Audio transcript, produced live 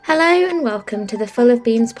Hello and welcome to the Full of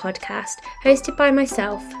Beans podcast, hosted by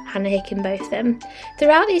myself, Hannah Hickenbotham.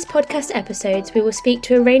 Throughout these podcast episodes, we will speak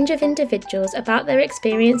to a range of individuals about their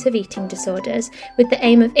experience of eating disorders, with the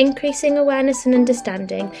aim of increasing awareness and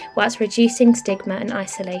understanding, whilst reducing stigma and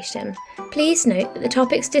isolation. Please note that the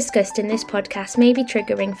topics discussed in this podcast may be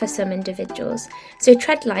triggering for some individuals, so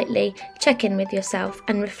tread lightly, check in with yourself,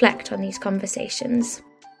 and reflect on these conversations.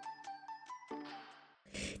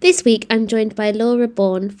 This week I'm joined by Laura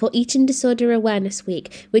Bourne for Eating Disorder Awareness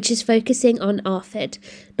Week, which is focusing on ARFID.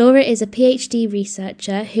 Laura is a PhD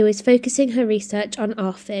researcher who is focusing her research on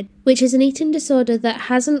ARFID, which is an eating disorder that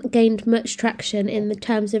hasn't gained much traction in the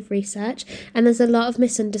terms of research, and there's a lot of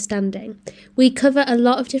misunderstanding. We cover a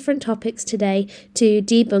lot of different topics today to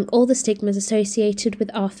debunk all the stigmas associated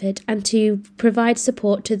with ARFID and to provide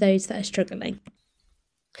support to those that are struggling.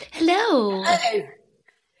 Hello. Hello.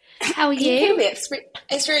 How are you? Can you hear me?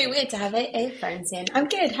 It's really weird to have earphones in. I'm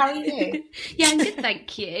good. How are you? Yeah, I'm good,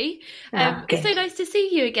 thank you. Good. It's so nice to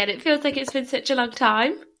see you again. It feels like it's been such a long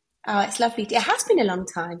time. Oh, it's lovely. It has been a long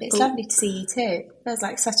time, but it's lovely to see you too. It feels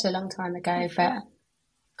like such a long time ago, but a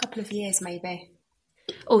couple of years maybe.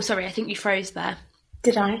 Oh, sorry, I think you froze there.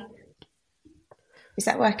 Did I? Is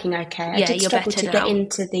that working okay? Yeah, I did you're struggle better to now. get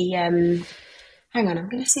into the... Hang on, I'm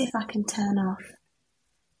going to see if I can turn off.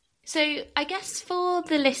 So I guess for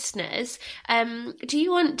the listeners, do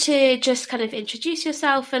you want to just kind of introduce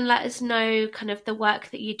yourself and let us know kind of the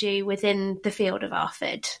work that you do within the field of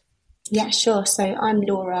ARFID? Yeah, sure. So I'm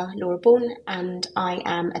Laura Bourne, and I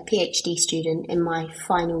am a PhD student in my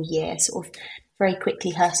final year, sort of very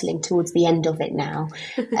quickly hurtling towards the end of it now.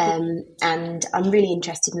 And I'm really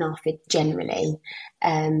interested in ARFID generally,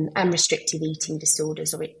 and restrictive eating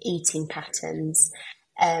disorders or eating patterns.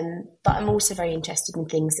 But I'm also very interested in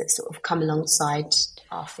things that sort of come alongside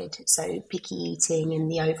ARFID, so picky eating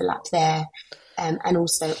and the overlap there, and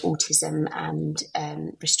also autism and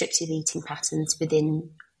restrictive eating patterns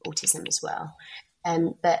within autism as well.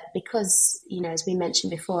 But because, as we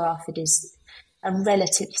mentioned before, ARFID is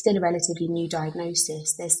still a relatively new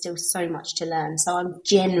diagnosis, there's still so much to learn. So I'm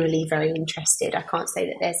generally very interested. I can't say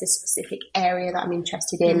that there's a specific area that I'm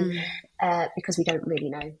interested in because we don't really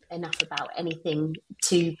know enough about anything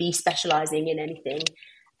to be specialising in anything.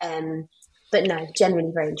 But no,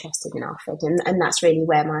 generally very interested in ARFID, and that's really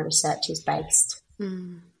where my research is based.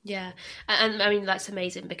 Yeah, and I mean that's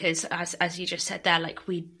amazing because as you just said there, like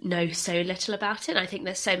we know so little about it. And I think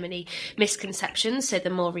there's so many misconceptions. So the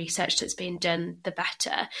more research that's being done, the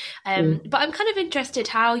better. But I'm kind of interested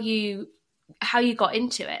how you got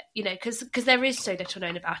into it. Because there is so little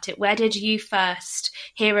known about it. Where did you first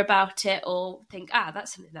hear about it, or think,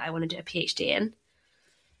 that's something that I want to do a PhD in?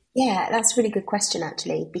 Yeah, that's a really good question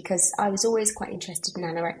actually, because I was always quite interested in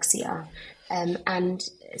anorexia. And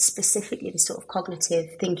specifically the sort of cognitive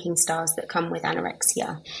thinking styles that come with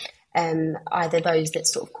anorexia, either those that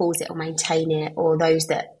sort of cause it or maintain it, or those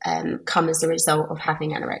that come as a result of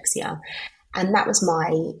having anorexia. And that was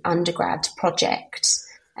my undergrad project.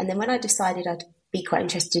 And then when I decided I'd be quite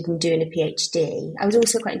interested in doing a PhD, I was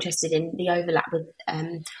also quite interested in the overlap with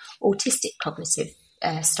autistic cognitive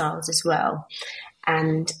styles as well.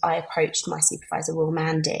 And I approached my supervisor, Will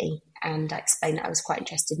Mandy, and I explained that I was quite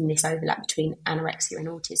interested in this overlap between anorexia and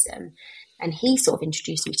autism. And he sort of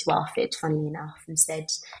introduced me to ARFID, funnily enough, and said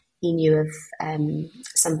he knew of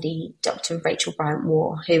somebody, Dr. Rachel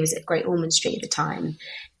Bryant-Moore, who was at Great Ormond Street at the time,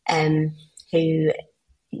 who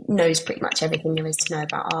knows pretty much everything there is to know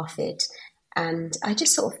about ARFID. And I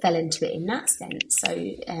just sort of fell into it in that sense. So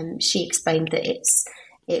she explained that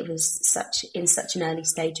it was in such an early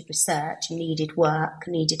stage of research, needed work,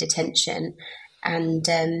 needed attention. And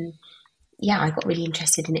I got really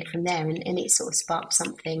interested in it from there, and it sort of sparked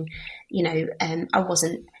something. I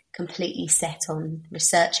wasn't completely set on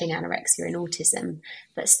researching anorexia and autism,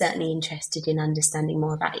 but certainly interested in understanding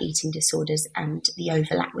more about eating disorders and the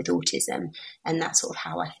overlap with autism. And that's sort of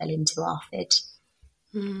how I fell into ARFID.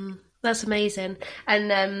 That's amazing.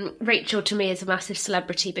 And Rachel to me is a massive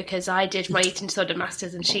celebrity because I did my eating disorder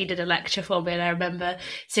masters and she did a lecture for me, and I remember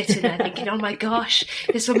sitting there thinking, oh my gosh,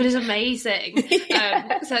 this woman is amazing.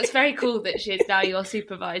 So it's very cool that she is now your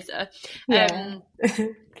supervisor. Yeah.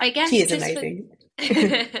 I guess she is amazing.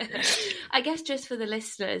 I guess just for the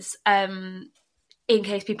listeners, in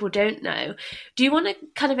case people don't know, do you want to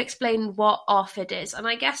kind of explain what ARFID is? And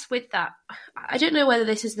I guess with that, I don't know whether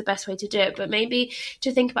this is the best way to do it, but maybe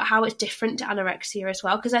to think about how it's different to anorexia as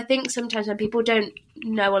well, because I think sometimes when people don't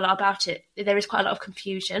know a lot about it, there is quite a lot of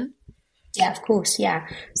confusion. Yeah, of course, yeah.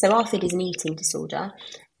 So ARFID is an eating disorder,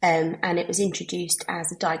 and it was introduced as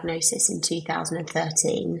a diagnosis in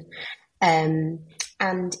 2013.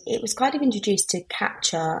 And it was kind of introduced to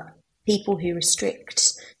capture people who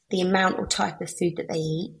restrict the amount or type of food that they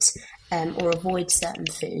eat, or avoid certain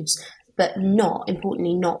foods, but not,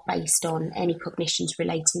 importantly, not based on any cognitions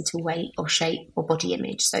relating to weight or shape or body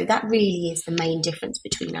image. So that really is the main difference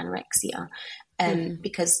between anorexia,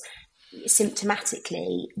 because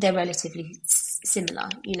symptomatically they're relatively similar,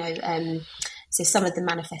 so some of the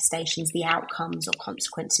manifestations, the outcomes or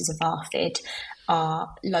consequences of ARFID are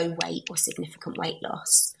low weight or significant weight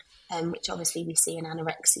loss, which obviously we see in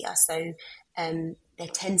anorexia. So there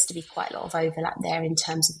tends to be quite a lot of overlap there in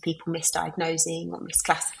terms of people misdiagnosing or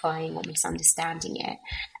misclassifying or misunderstanding it.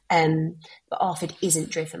 But ARFID isn't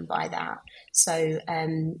driven by that. So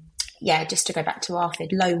just to go back to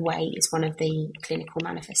ARFID, low weight is one of the clinical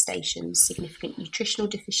manifestations, significant nutritional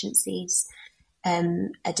deficiencies,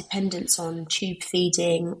 a dependence on tube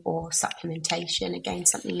feeding or supplementation, again,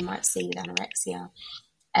 something you might see with anorexia.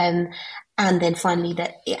 And then finally,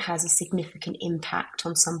 that it has a significant impact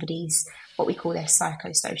on somebody's, what we call their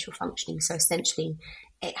psychosocial functioning. So essentially,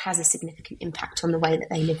 it has a significant impact on the way that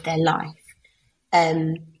they live their life.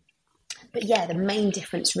 But yeah, the main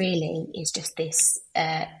difference really is just this,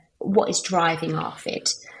 what is driving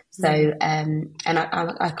ARFID. So, and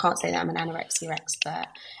I can't say that I'm an anorexia expert,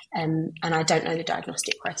 and I don't know the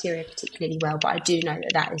diagnostic criteria particularly well, but I do know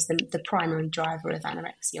that that is the primary driver of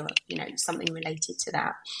anorexia, something related to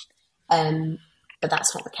that. But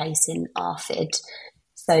that's not the case in ARFID.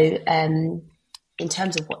 So in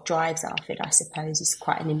terms of what drives ARFID, I suppose, is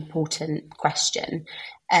quite an important question.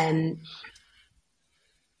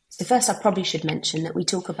 So first, I probably should mention that we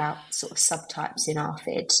talk about sort of subtypes in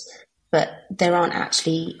ARFID, but there aren't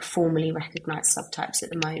actually formally recognised subtypes at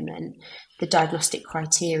the moment. The diagnostic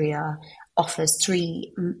criteria offers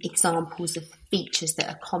 3 examples of features that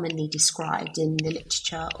are commonly described in the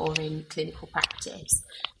literature or in clinical practice.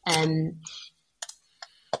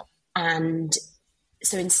 And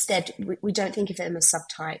so instead, we don't think of them as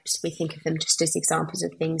subtypes. We think of them just as examples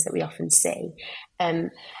of things that we often see.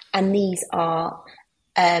 And these are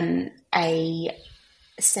a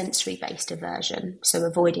sensory-based aversion, so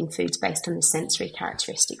avoiding foods based on the sensory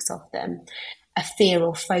characteristics of them, a fear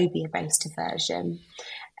or phobia-based aversion,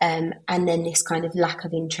 and then this kind of lack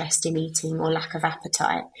of interest in eating or lack of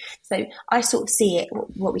appetite. So I sort of see it,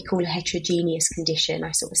 what we call a heterogeneous condition.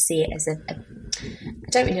 I sort of see it as I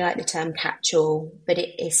don't really like the term catch-all, but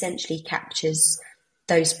it essentially captures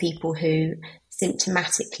those people who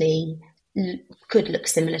symptomatically could look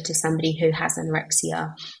similar to somebody who has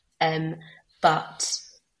anorexia, but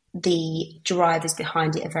the drivers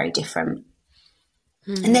behind it are very different.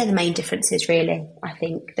 And they're the main differences, really, I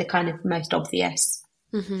think. They're kind of most obvious.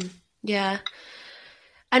 Mm-hmm. Yeah.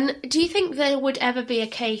 And do you think there would ever be a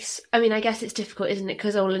case, I mean, I guess it's difficult, isn't it,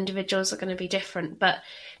 because all individuals are going to be different, but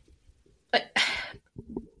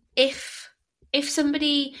if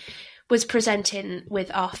somebody was presenting with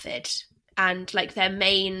ARFID and like their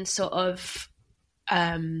main sort of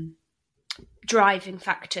driving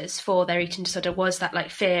factors for their eating disorder was that like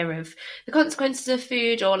fear of the consequences of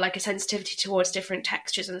food or like a sensitivity towards different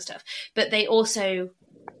textures and stuff, but they also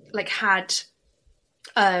like had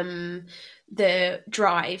the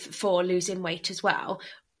drive for losing weight as well.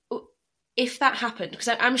 If that happened, because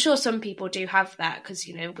I'm sure some people do have that because,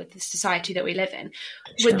 with the society that we live in,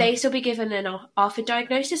 Sure. Would they still be given an ARFID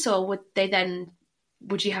diagnosis, or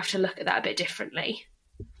would you have to look at that a bit differently?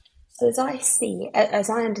 So as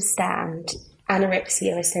I understand,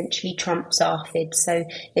 anorexia essentially trumps ARFID. So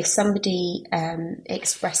if somebody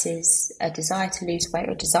expresses a desire to lose weight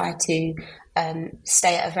or desire to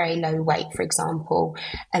stay at a very low weight, for example,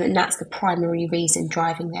 and that's the primary reason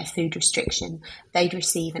driving their food restriction, they'd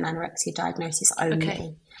receive an anorexia diagnosis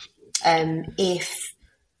only. Okay. If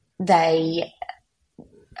they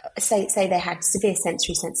say they had severe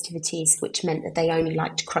sensory sensitivities, which meant that they only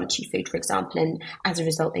liked crunchy food, for example, and as a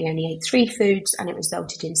result they only ate 3 foods and it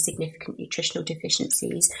resulted in significant nutritional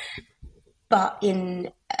deficiencies. But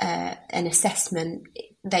in an assessment,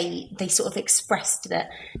 they sort of expressed that,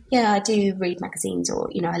 yeah, I do read magazines, or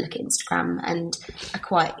I look at Instagram and I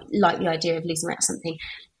quite like the idea of losing weight or something,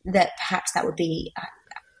 that perhaps that would be,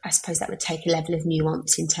 I suppose that would take a level of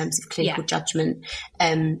nuance in terms of clinical judgment,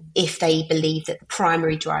 if they believe that the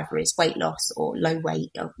primary driver is weight loss or low weight,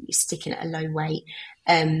 or sticking at a low weight,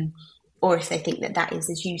 or if they think that is,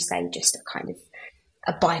 as you say, just a kind of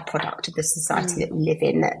a byproduct of the society that we live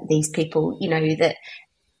in, that these people,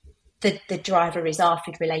 that the driver is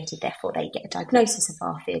ARFID related, therefore they get a diagnosis of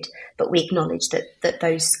ARFID, but we acknowledge that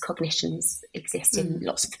those cognitions exist in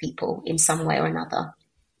lots of people in some way or another.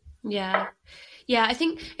 Yeah. Yeah, I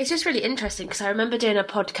think it's just really interesting because I remember doing a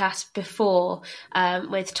podcast before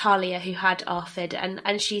with Talia, who had ARFID,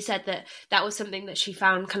 and she said that that was something that she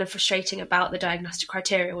found kind of frustrating about the diagnostic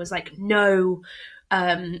criteria, was like no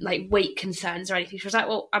like weight concerns or anything. She was like,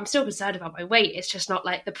 well, I'm still concerned about my weight. It's just not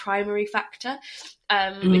like the primary factor,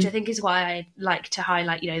 which I think is why I like to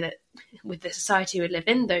highlight, you know, that with the society we live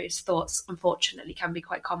in, those thoughts unfortunately can be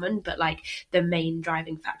quite common, but like the main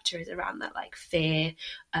driving factor is around that like fear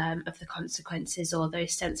of the consequences or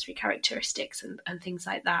those sensory characteristics and things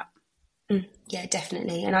like that. Yeah,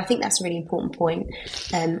 definitely. And I think that's a really important point.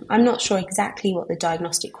 I'm not sure exactly what the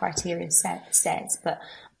diagnostic criteria says, but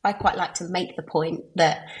I quite like to make the point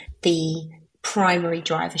that the primary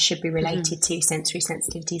driver should be related to sensory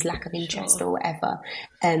sensitivities, lack of interest or whatever.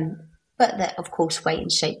 But that, of course, weight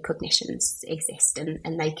and shape cognitions exist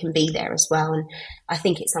and they can be there as well. And I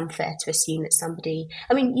think it's unfair to assume that somebody,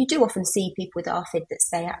 I mean, you do often see people with ARFID that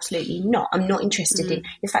say absolutely not. I'm not interested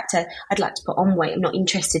in fact, I'd like to put on weight. I'm not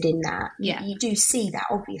interested in that. Yeah. You do see that,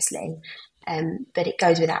 obviously. But it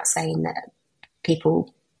goes without saying that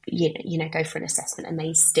people, you know, go for an assessment and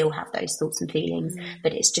they still have those thoughts and feelings,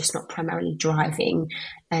 but it's just not primarily driving,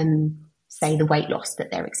 say, the weight loss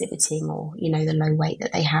that they're exhibiting or, you know, the low weight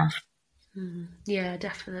that they have. Yeah,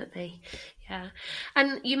 definitely. Yeah.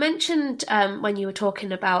 And you mentioned when you were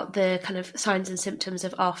talking about the kind of signs and symptoms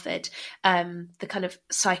of ARFID, the kind of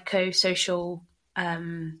psychosocial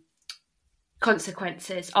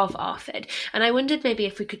consequences of ARFID. And I wondered maybe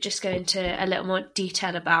if we could just go into a little more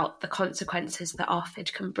detail about the consequences that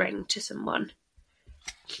ARFID can bring to someone.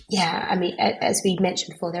 Yeah, I mean, as we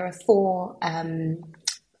mentioned before, there are 4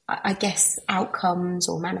 I guess, outcomes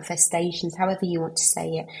or manifestations, however you want to say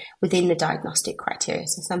it, within the diagnostic criteria.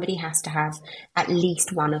 So somebody has to have at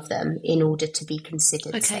least one of them in order to be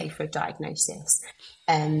considered, say, for a diagnosis.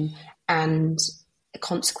 And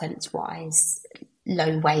consequence-wise,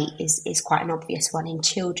 low weight is quite an obvious one in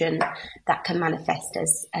children. That can manifest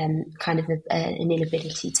as kind of an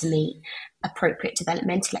inability to meet appropriate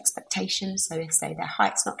developmental expectations. So if, say, their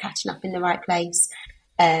height's not catching up in the right place,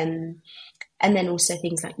 and then also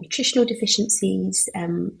things like nutritional deficiencies,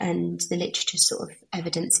 and the literature sort of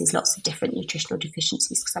evidences lots of different nutritional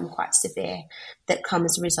deficiencies, some quite severe, that come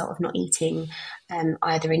as a result of not eating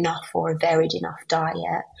either enough or a varied enough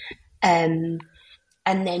diet. And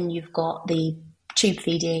then you've got the tube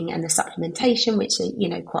feeding and the supplementation, which are, you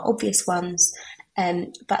know, quite obvious ones.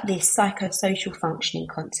 But this psychosocial functioning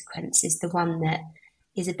consequence is the one that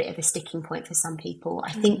is a bit of a sticking point for some people.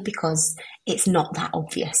 I think because it's not that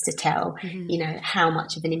obvious to tell, you know, how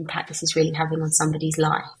much of an impact this is really having on somebody's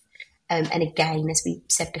life. And again, as we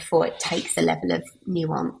said before, it takes a level of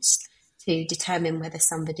nuance to determine whether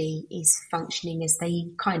somebody is functioning as they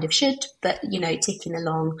kind of should, but, you know, ticking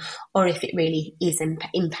along, or if it really is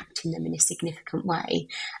impacting them in a significant way.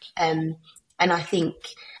 And I think,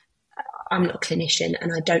 I'm not a clinician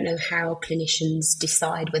and I don't know how clinicians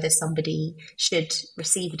decide whether somebody should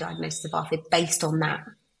receive a diagnosis of ARFID based on that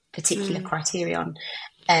particular criterion.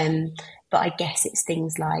 But I guess it's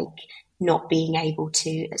things like not being able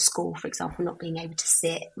to, at school, for example, not being able to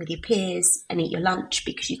sit with your peers and eat your lunch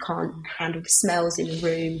because you can't handle the smells in the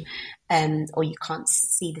room, or you can't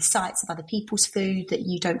see the sights of other people's food that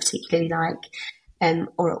you don't particularly like,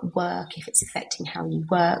 or at work, if it's affecting how you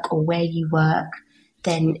work or where you work,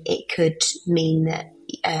 then it could mean that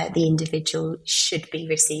the individual should be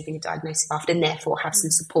receiving a diagnosis of ARFID and therefore have some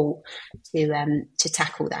support to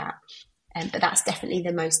tackle that. But that's definitely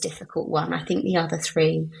the most difficult one. I think the other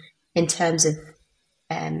 3, in terms of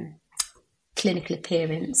clinical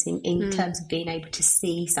appearance, in terms of being able to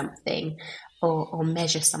see something or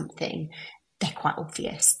measure something, they're quite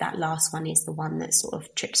obvious. That last one is the one that sort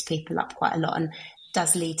of trips people up quite a lot and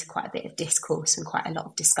does lead to quite a bit of discourse and quite a lot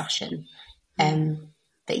of discussion.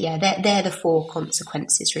 But yeah, they're the 4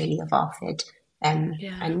 consequences really of ARFID.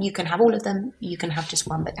 And you can have all of them, you can have just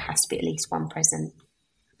one, but there has to be at least one present.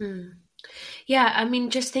 Yeah, I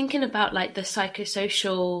mean, just thinking about like the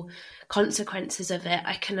psychosocial consequences of it,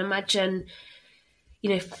 I can imagine,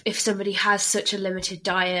 you know, if somebody has such a limited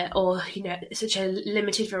diet or, you know, such a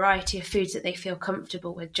limited variety of foods that they feel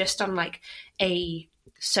comfortable with, just on like a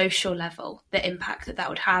social level, the impact that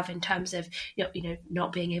would have in terms of, you know,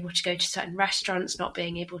 not being able to go to certain restaurants, not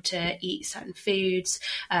being able to eat certain foods,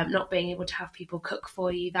 not being able to have people cook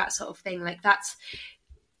for you, that sort of thing. Like that's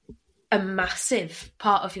a massive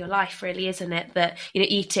part of your life, really, isn't it? That, you know,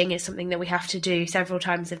 eating is something that we have to do several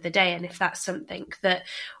times of the day. And if that's something that,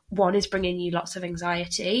 1, is bringing you lots of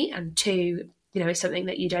anxiety, and 2, is something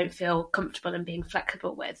that you don't feel comfortable in being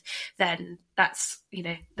flexible with, then that's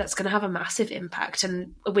going to have a massive impact.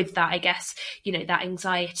 And with that, I guess, that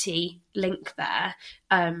anxiety link there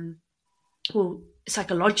will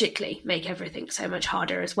psychologically make everything so much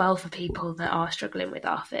harder as well for people that are struggling with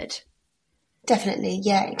ARFID. Definitely,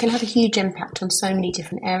 yeah. It can have a huge impact on so many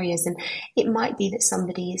different areas, and it might be that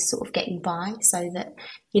somebody is sort of getting by so that,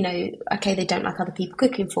 okay, they don't like other people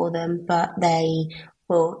cooking for them, but they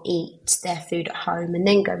will eat their food at home and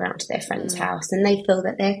then go round to their friend's house, and they feel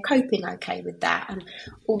that they're coping okay with that. And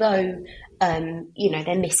although,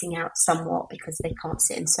 they're missing out somewhat because they can't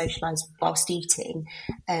sit and socialise whilst eating,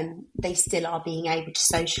 they still are being able to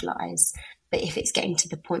socialise. But if it's getting to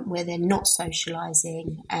the point where they're not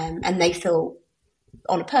socialising, and they feel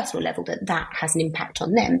on a personal level that has an impact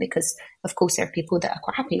on them, because of course there are people that are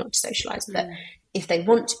quite happy not to socialise, but if they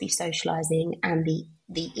want to be socialising and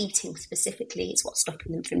the eating specifically is what's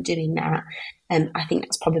stopping them from doing that, I think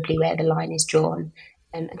that's probably where the line is drawn.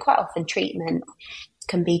 And quite often treatment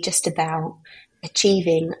can be just about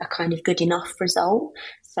achieving a kind of good enough result.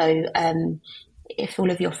 So if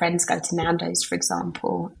all of your friends go to Nando's, for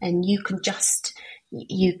example, and you can just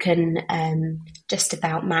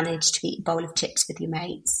about manage to eat a bowl of chips with your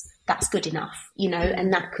mates, that's good enough,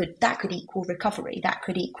 and that could equal recovery. That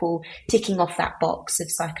could equal ticking off that box of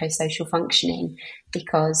psychosocial functioning,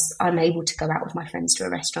 because I'm able to go out with my friends to a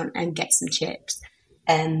restaurant and get some chips,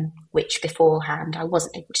 which beforehand I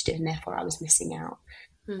wasn't able to do, and therefore I was missing out.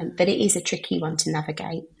 But it is a tricky one to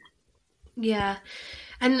navigate. Yeah.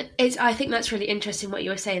 And I think that's really interesting what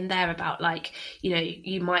you were saying there about, like,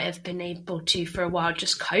 you might have been able to for a while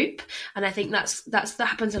just cope. And I think that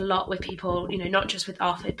happens a lot with people, not just with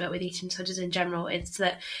ARFID, but with eating disorders in general. It's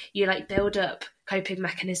that you build up coping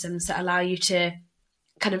mechanisms that allow you to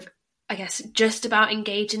kind of, I guess, just about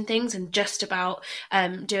engage in things and just about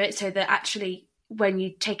do it, so that actually when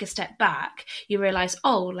you take a step back, you realize,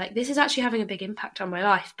 this is actually having a big impact on my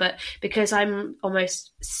life. But because I'm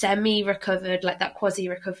almost semi-recovered, like that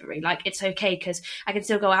quasi-recovery, it's okay because I can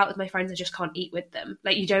still go out with my friends, I just can't eat with them.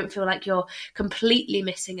 You don't feel like you're completely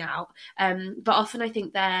missing out. But often I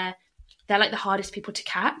think they're the hardest people to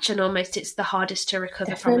catch, and almost it's the hardest to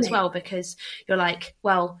recover from as well, because you're like,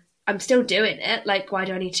 well, I'm still doing it. Why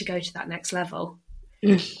do I need to go to that next level?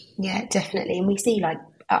 Yeah, definitely. And we see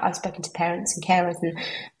I've spoken to parents and carers,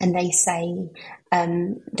 and they say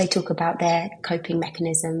they talk about their coping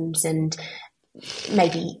mechanisms, and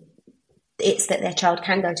maybe it's that their child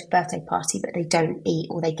can go to a birthday party but they don't eat,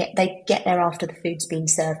 or they get there after the food's been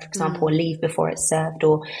served, for example, or leave before it's served,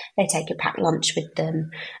 or they take a packed lunch with them.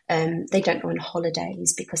 They don't go on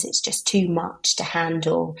holidays because it's just too much to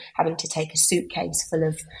handle, having to take a suitcase full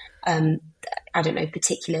of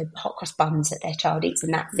particular hot cross buns that their child eats,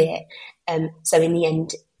 and that's it. So in the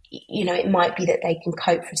end, it might be that they can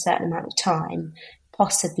cope for a certain amount of time.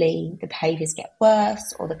 Possibly the behaviours get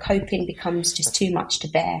worse, or the coping becomes just too much to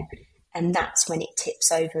bear. And that's when it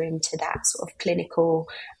tips over into that sort of clinical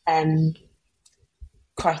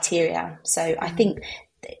criteria. So I think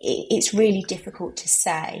it's really difficult to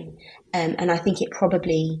say. And I think it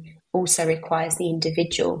probably also requires the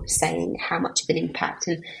individual saying how much of an impact.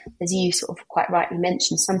 And as you sort of quite rightly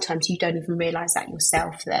mentioned, sometimes you don't even realise that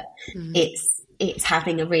yourself, that it's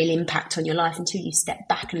having a real impact on your life until you step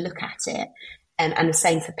back and look at it. And the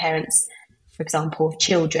same for parents, for example, of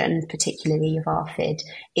children, particularly of ARFID.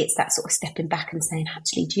 It's that sort of stepping back and saying,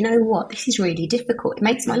 actually, do you know what? This is really difficult. It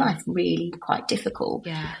makes my life really quite difficult.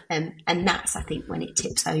 Yeah. And that's, I think, when it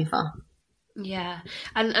tips over. Yeah.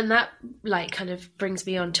 And that kind of brings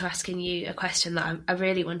me on to asking you a question that I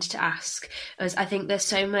really wanted to ask, as I think there's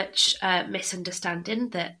so much misunderstanding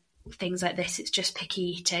that things like this, it's just picky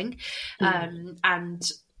eating. And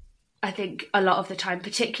I think a lot of the time,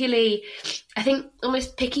 particularly, I think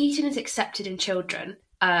almost picky eating is accepted in children.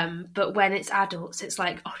 But when it's adults, it's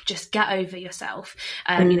like, just get over yourself.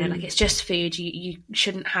 It's just food. You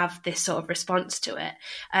shouldn't have this sort of response to it.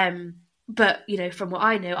 But, from what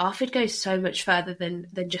I know, ARFID goes so much further than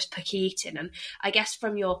just picky eating. And I guess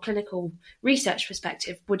from your clinical research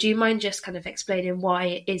perspective, would you mind just kind of explaining why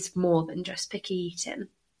it is more than just picky eating?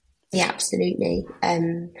 Yeah, absolutely.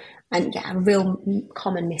 And a real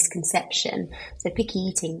common misconception. So picky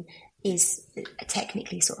eating is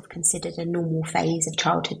technically sort of considered a normal phase of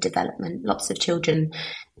childhood development. Lots of children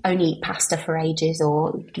only eat pasta for ages,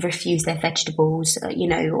 or refuse their vegetables, or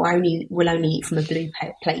will only eat from a blue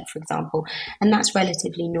plate, for example. And that's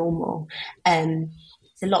relatively normal.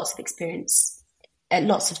 So lots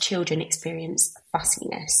of children experience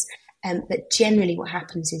fussiness. But generally what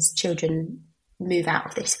happens is children move out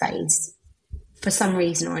of this phase for some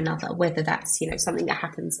reason or another, whether that's, something that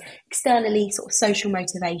happens externally, sort of social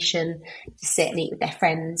motivation to sit and eat with their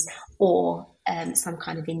friends, or some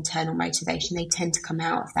kind of internal motivation, they tend to come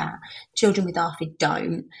out of that. Children with ARFID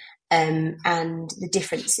don't. And the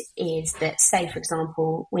difference is that, say, for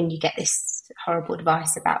example, when you get this horrible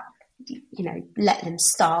advice about, let them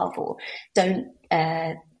starve, or don't,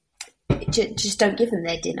 just don't give them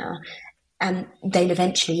their dinner and they'll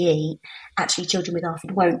eventually eat. Actually, children with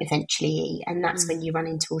ARFID won't eventually eat, and that's when you run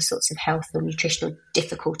into all sorts of health or nutritional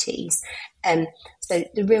difficulties. So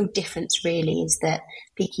the real difference really is that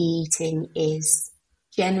picky eating is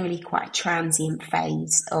generally quite a transient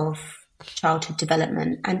phase of childhood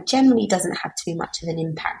development, and generally doesn't have too much of an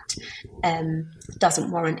impact, doesn't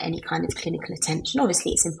warrant any kind of clinical attention.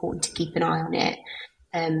 Obviously, it's important to keep an eye on it,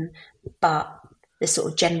 but the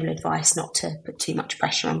sort of general advice not to put too much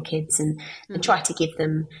pressure on kids, and try to give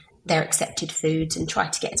them their accepted foods and try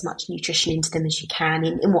to get as much nutrition into them as you can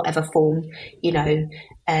in whatever form,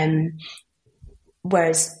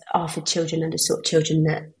 whereas ARFID children are the sort of children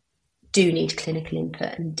that do need clinical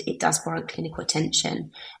input, and it does warrant clinical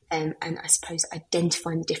attention. And I suppose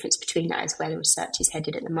identifying the difference between that is where the research is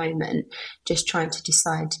headed at the moment, just trying to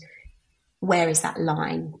decide where is that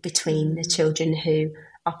line between the children who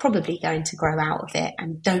are probably going to grow out of it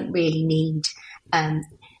and don't really need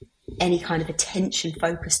any kind of attention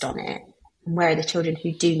focused on it, and where are the children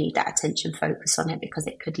who do need that attention focused on it because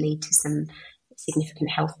it could lead to some significant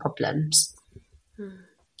health problems.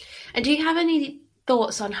 And do you have any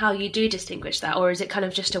thoughts on how you do distinguish that, or is it kind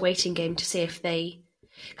of just a waiting game to see if they...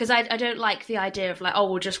 Because I don't like the idea of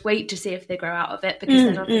we'll just wait to see if they grow out of it, because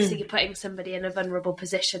then obviously you're putting somebody in a vulnerable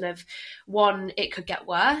position of, one, it could get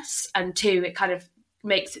worse, and two, it kind of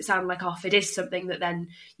makes it sound like ARFID is something that then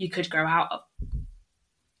you could grow out of.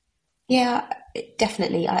 Yeah,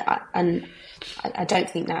 definitely. I don't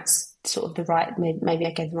think that's sort of the right... Maybe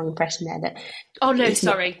I gave the wrong impression there. That oh no,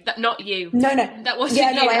 sorry, that not you. No, that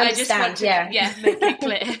wasn't you. I understand. I just want to make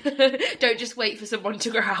it clear. Don't just wait for someone to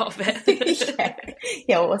grow out of it.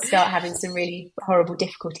 Or start having some really horrible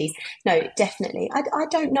difficulties. No, definitely. I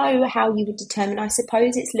don't know how you would determine. I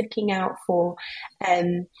suppose it's looking out for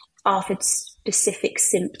ARFID specific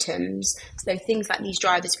symptoms. So things like these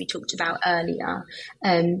drivers we talked about earlier.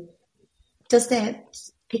 Does their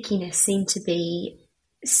pickiness seem to be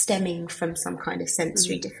stemming from some kind of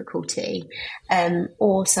sensory difficulty,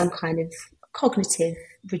 or some kind of cognitive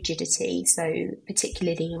rigidity? So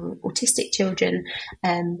particularly in autistic children,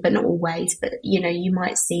 but not always, but you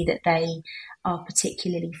might see that they are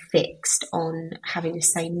particularly fixed on having the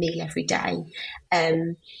same meal every day.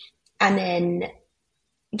 And then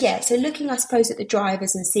so looking, I suppose, at the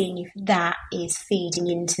drivers and seeing if that is feeding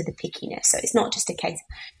into the pickiness. So it's not just a case,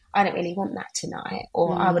 I don't really want that tonight,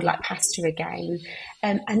 or I would like pasta again.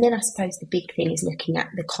 And then I suppose the big thing is looking at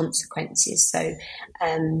the consequences. So,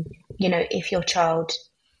 if your child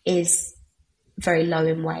is very low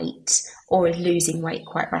in weight or is losing weight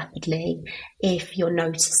quite rapidly, if you're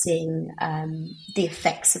noticing the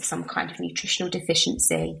effects of some kind of nutritional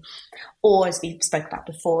deficiency, or, as we spoke about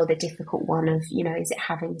before, the difficult one of, is it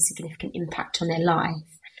having a significant impact on their life?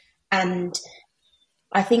 And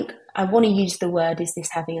I think I want to use the word, is this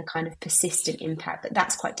having a kind of persistent impact? But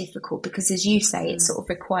that's quite difficult because, as you say, it sort of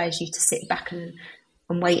requires you to sit back and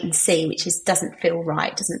wait and see, which doesn't feel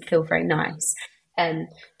right, doesn't feel very nice.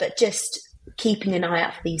 But just keeping an eye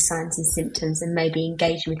out for these signs and symptoms, and maybe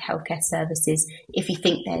engaging with healthcare services if you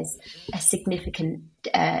think there's a significant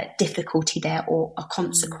difficulty there or a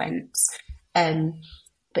consequence.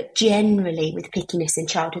 But generally with pickiness in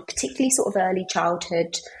childhood, particularly sort of early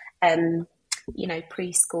childhood,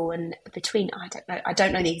 preschool and between, I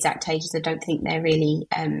don't know the exact ages. I don't think they're really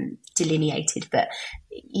delineated, but,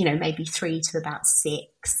 maybe 3 to about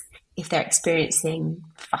 6, if they're experiencing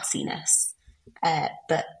fussiness,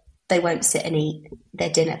 but they won't sit and eat their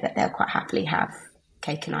dinner, but they'll quite happily have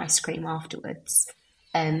cake and ice cream afterwards.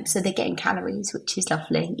 So they're getting calories, which is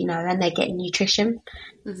lovely, and they're getting nutrition.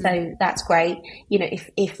 So that's great.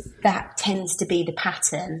 If that tends to be the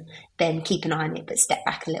pattern, then keep an eye on it, but step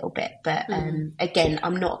back a little bit. But again,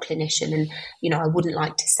 I'm not a clinician, and, I wouldn't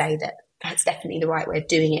like to say that that's definitely the right way of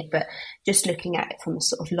doing it, but just looking at it from a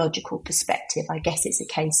sort of logical perspective, I guess it's a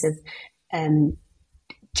case of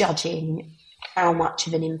judging how much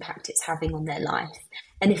of an impact it's having on their life.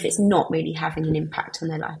 And if it's not really having an impact on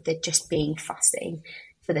their life, they're just being fussy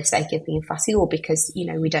for the sake of being fussy, or because,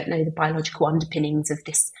 we don't know the biological underpinnings of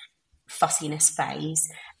this fussiness phase,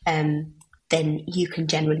 then you can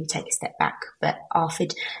generally take a step back. But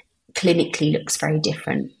ARFID clinically looks very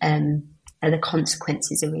different, and the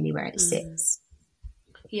consequences are really where it sits.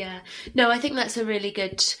 Yeah. No, I think that's a really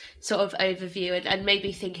good sort of overview, and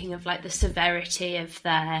maybe thinking of like the severity of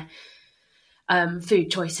their food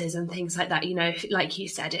choices and things like that. You know, like you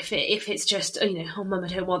said, if it's just, you know, oh mum, I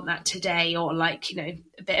don't want that today, or like, you know,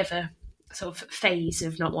 a bit of a sort of phase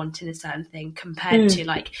of not wanting a certain thing compared to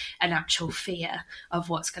like an actual fear of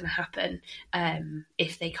what's going to happen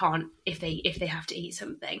if they have to eat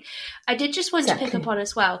something. I did just want to pick up on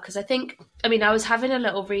as well, because I think, I mean, I was having a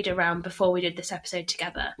little read around before we did this episode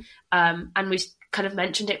together, and we kind of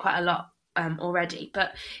mentioned it quite a lot already,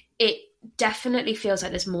 but it definitely feels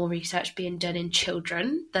like there's more research being done in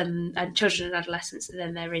children and adolescents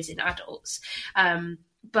than there is in adults.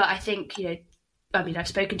 But I think, you know, I mean, I've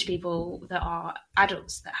spoken to people that are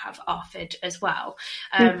adults that have ARFID as well.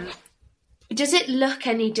 Does it look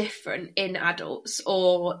any different in adults,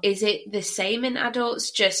 or is it the same in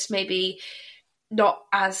adults, just maybe not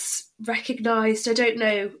as recognised? I don't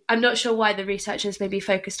know. I'm not sure why the researchers maybe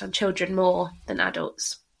focused on children more than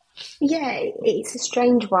adults. Yeah, it's a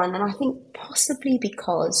strange one, and I think possibly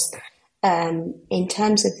because in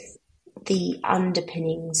terms of the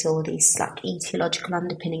underpinnings, or these like etiological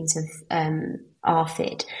underpinnings of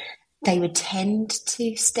ARFID, they would tend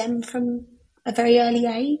to stem from a very early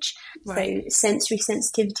age. Right. So sensory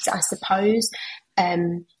sensitivities, I suppose,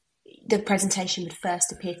 the presentation would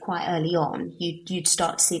first appear quite early on. You'd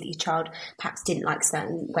start to see that your child perhaps didn't like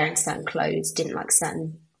wearing certain clothes, didn't like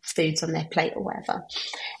certain foods on their plate or whatever.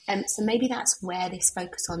 So maybe that's where this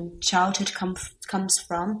focus on childhood comes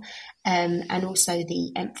from, and also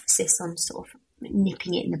the emphasis on sort of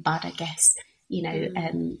nipping it in the bud, I guess, you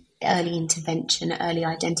know, early intervention, early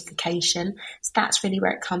identification. So that's really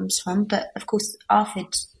where it comes from. But of course,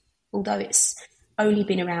 ARFID, although it's only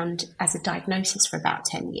been around as a diagnosis for about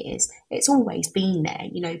 10 years, it's always been there.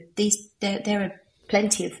 You know, there are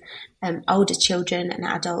plenty of older children and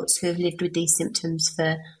adults who have lived with these symptoms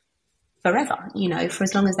for forever, you know, for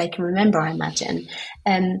as long as they can remember, I imagine.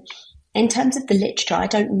 In terms of the literature, I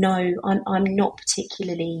don't know. I'm not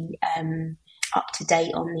particularly up to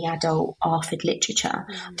date on the adult ARFID literature.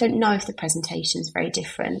 I don't know if the presentation is very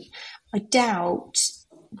different. I doubt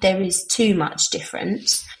there is too much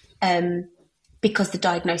difference, because the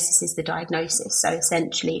diagnosis is the diagnosis. So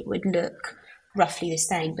essentially it would look roughly the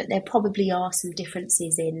same, but there probably are some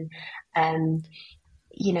differences in,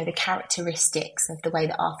 you know, the characteristics of the way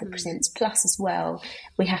that ARFID presents. Plus, as well,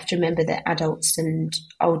 we have to remember that adults and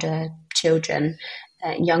older children,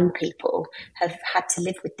 young people, have had to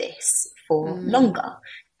live with this for longer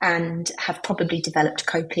and have probably developed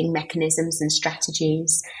coping mechanisms and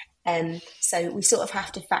strategies. So we sort of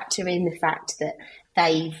have to factor in the fact that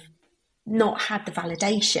they've not had the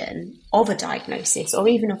validation of a diagnosis, or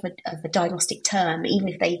even of a diagnostic term, even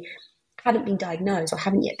if they hadn't been diagnosed or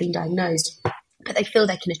haven't yet been diagnosed, but they feel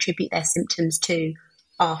they can attribute their symptoms to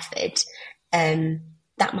ARFID.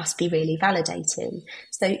 That must be really validating.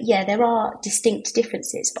 So yeah, there are distinct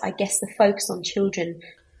differences, but I guess the focus on children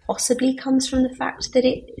possibly comes from the fact that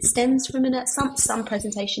it stems from some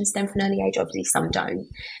presentations stem from an early age, obviously some don't.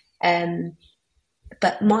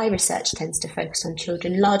 But my research tends to focus on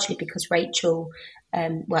children, largely because Rachel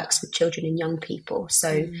works with children and young people.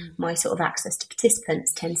 So my sort of access to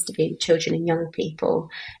participants tends to be children and young people.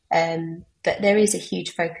 But there is a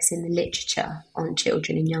huge focus in the literature on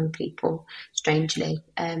children and young people, strangely.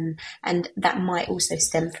 And that might also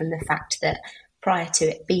stem from the fact that prior to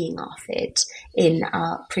it being ARFID, in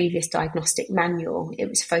our previous diagnostic manual, it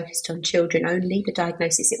was focused on children only. The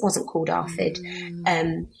diagnosis, it wasn't called ARFID,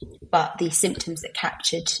 but the symptoms that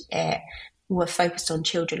captured it were focused on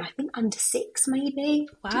children, I think under 6 maybe,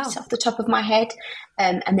 just off the top of my head.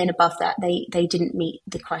 And then above that, they didn't meet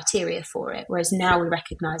the criteria for it, whereas now we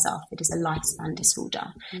recognise ARFID as a lifespan disorder.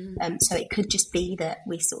 So it could just be that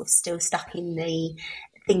we're sort of still stuck in the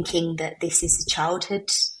thinking that this is a childhood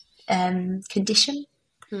condition,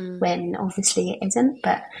 when obviously it isn't.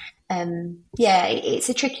 But yeah, it's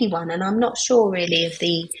a tricky one, and I'm not sure really of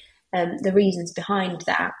the reasons behind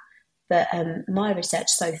that. But my research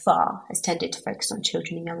so far has tended to focus on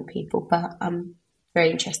children and young people, but I'm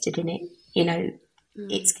very interested in it, you know,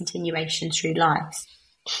 its continuation through life.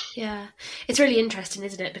 Yeah, it's really interesting,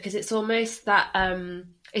 isn't it? Because it's almost that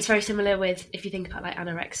it's very similar with, if you think about like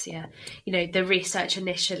anorexia, you know, the research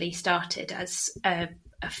initially started as a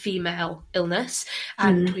female illness,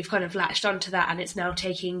 and we've kind of latched onto that, and it's now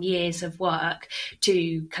taking years of work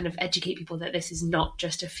to kind of educate people that this is not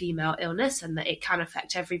just a female illness and that it can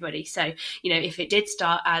affect everybody. So, you know, if it did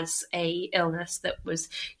start as a illness that was,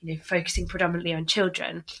 you know, focusing predominantly on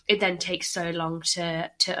children, it then takes so long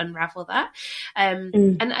to unravel that.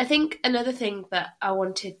 And I think another thing that I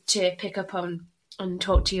wanted to pick up on and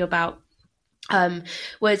talk to you about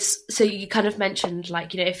was, so you kind of mentioned,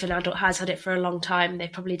 like, you know, if an adult has had it for a long time,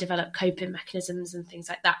 they've probably developed coping mechanisms and things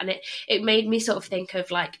like that. And it made me sort of think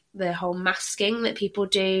of like the whole masking that people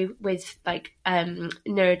do with like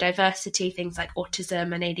neurodiversity, things like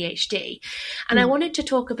autism and ADHD. And I wanted to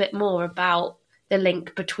talk a bit more about the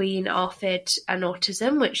link between ARFID and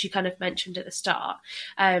autism, which you kind of mentioned at the start.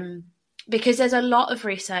 Because there's a lot of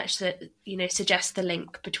research that, you know, suggests the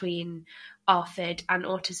link between ARFID and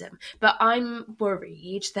autism. But I'm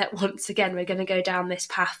worried that once again, we're going to go down this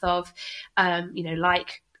path of, you know,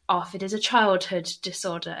 like ARFID is a childhood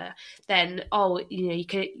disorder, then, you know,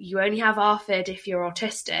 you only have ARFID if you're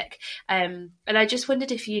autistic. And I just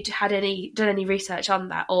wondered if you'd done any research on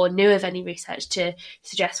that, or knew of any research to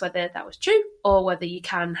suggest whether that was true, or whether you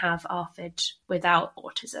can have ARFID without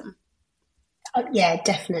autism. Yeah,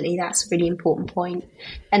 definitely. That's a really important point.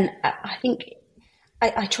 And I think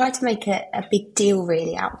I try to make a big deal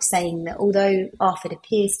really out of saying that although ARFID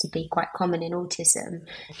appears to be quite common in autism,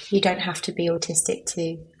 you don't have to be autistic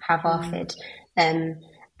to have ARFID.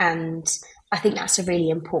 And I think that's a really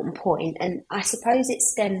important point. And I suppose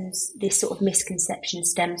this sort of misconception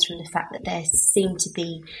stems from the fact that there seem to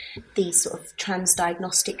be these sort of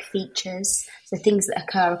transdiagnostic features, so things that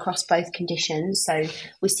occur across both conditions. So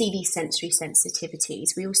we see these sensory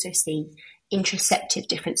sensitivities. We also see interoceptive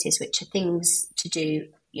differences, which are things to do.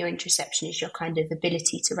 Your interoception is your kind of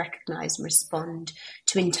ability to recognise and respond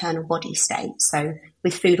to internal body states. So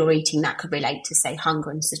with food or eating, that could relate to, say,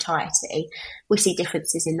 hunger and satiety. We see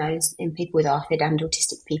differences in those in people with ARFID and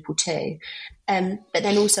autistic people too. But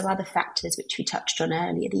then also other factors, which we touched on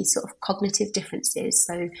earlier, these sort of cognitive differences.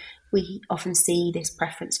 So we often see this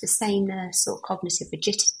preference for sameness or cognitive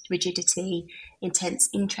rigidity, intense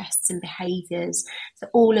interests and behaviours. So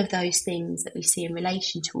all of those things that we see in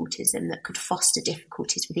relation to autism that could foster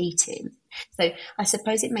difficulties with eating. So I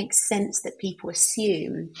suppose it makes sense that people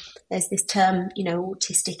assume there's this term, you know,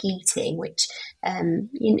 autistic eating, which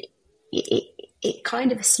it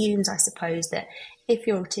kind of assumes, I suppose, that if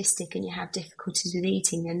you're autistic and you have difficulties with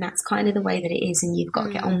eating, then that's kind of the way that it is and you've got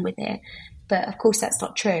to get on with it. But of course, that's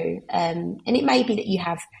not true. And it may be that you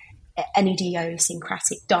have an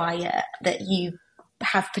idiosyncratic diet, that you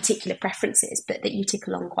have particular preferences, but that you tick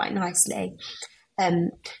along quite nicely.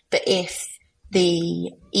 But if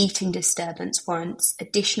the eating disturbance warrants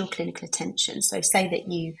additional clinical attention, so say that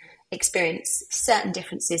you experience certain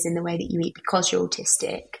differences in the way that you eat because you're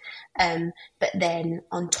autistic, but then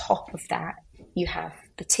on top of that, you have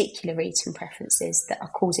particular eating preferences that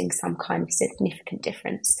are causing some kind of significant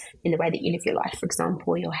difference in the way that you live your life, for example,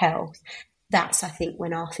 or your health. That's, I think,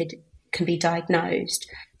 when ARFID can be diagnosed.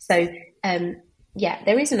 So,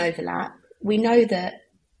 there is an overlap. We know that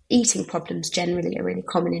eating problems generally are really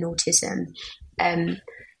common in autism.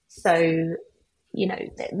 So, you know,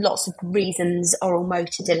 lots of reasons, oral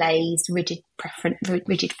motor delays, rigid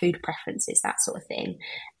food preferences, that sort of thing.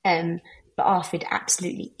 But ARFID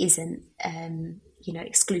absolutely isn't,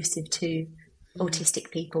 exclusive to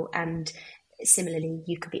autistic people. And similarly,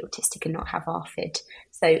 you could be autistic and not have ARFID.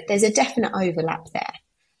 So there's a definite overlap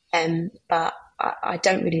there. But I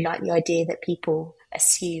don't really like the idea that people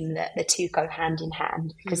assume that the two go hand in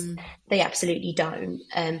hand, because they absolutely don't.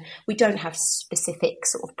 We don't have specific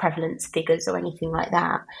sort of prevalence figures or anything like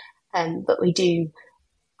that. But we do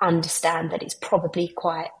understand that it's probably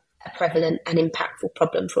quite a prevalent and impactful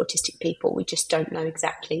problem for autistic people. We just don't know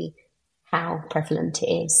exactly how prevalent it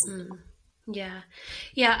is. Yeah.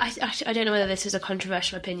 I don't know whether this is a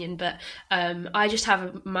controversial opinion, but I just have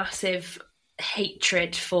a massive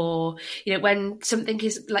hatred for, you know, when something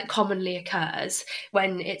is like commonly occurs,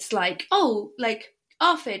 when it's like,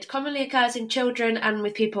 ARFID commonly occurs in children and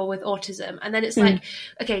with people with autism, and then it's like,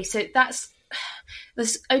 okay, so that's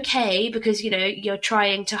okay, because, you know, you're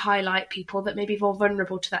trying to highlight people that may be more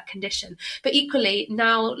vulnerable to that condition, but equally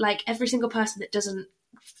now, like, every single person that doesn't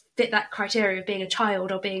fit that criteria of being a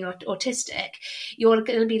child or being autistic, you're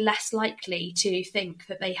going to be less likely to think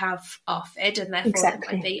that they have ARFID, and therefore it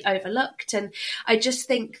might be overlooked. And I just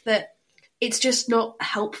think that it's just not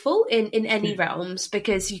helpful in any realms,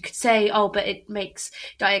 because you could say, but it makes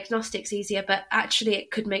diagnostics easier, but actually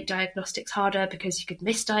it could make diagnostics harder, because you could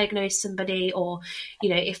misdiagnose somebody, or, you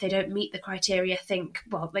know, if they don't meet the criteria, think,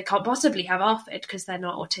 well, they can't possibly have ARFID because they're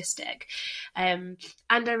not autistic. And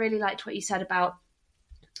I really liked what you said about,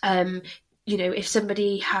 you know, if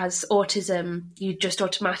somebody has autism, you just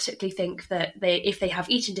automatically think that if they have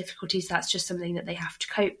eating difficulties, that's just something that they have to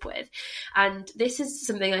cope with. And this is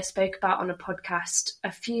something I spoke about on a podcast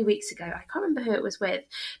a few weeks ago. I can't remember who it was with,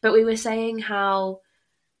 but we were saying how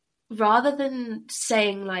rather than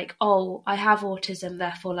saying like, oh, I have autism,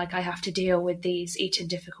 therefore like I have to deal with these eating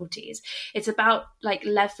difficulties, it's about like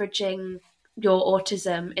leveraging your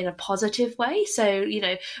autism in a positive way. So,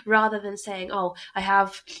 rather than saying, oh, I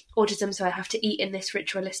have autism, so I have to eat in this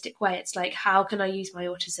ritualistic way, it's like, how can I use my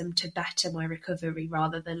autism to better my recovery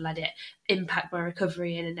rather than let it impact my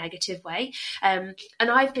recovery in a negative way? And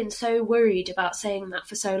I've been so worried about saying that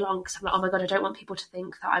for so long, because I'm like, oh my God, I don't want people to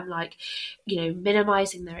think that I'm like,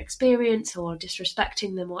 minimizing their experience or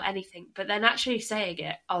disrespecting them or anything. But then actually saying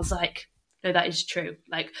it, I was like, no, that is true.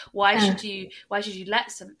 Like, why should you let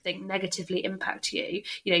something negatively impact you?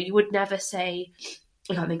 You would never say,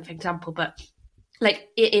 I can't think of an example, but like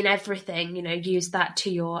in everything, use that to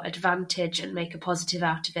your advantage and make a positive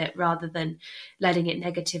out of it rather than letting it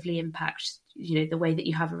negatively impact, the way that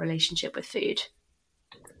you have a relationship with food.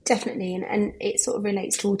 Definitely, and it sort of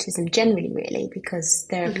relates to autism generally, really, because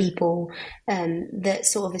there are people that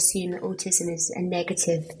sort of assume that autism is a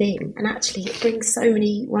negative thing, and actually it brings so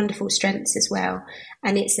many wonderful strengths as well.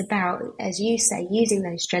 And it's about, as you say, using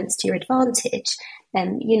those strengths to your advantage.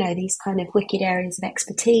 These kind of wicked areas of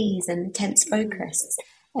expertise and intense focus,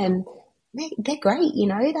 they're great.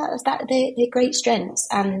 They're great strengths,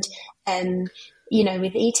 and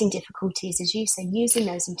with eating difficulties, as you say, using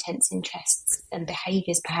those intense interests and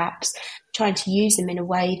behaviours, perhaps trying to use them in a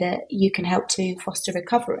way that you can help to foster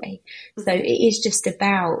recovery. So it is just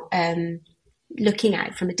about looking at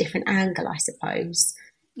it from a different angle, I suppose.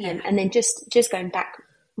 Yeah. And then just going back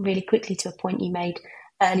really quickly to a point you made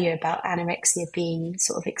earlier about anorexia being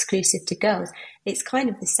sort of exclusive to girls, it's kind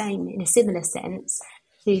of the same in a similar sense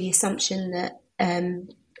to the assumption that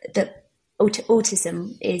that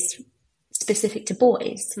autism is specific to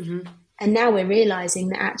boys. And now we're realizing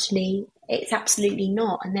that actually it's absolutely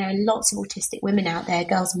not, and there are lots of autistic women out there,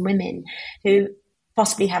 girls and women, who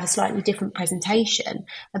possibly have a slightly different presentation,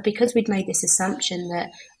 and because we'd made this assumption that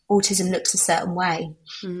autism looks a certain way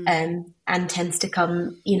and tends to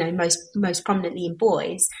come most prominently in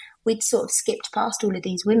boys, we'd sort of skipped past all of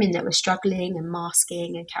these women that were struggling and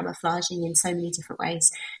masking and camouflaging in so many different ways,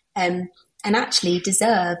 and actually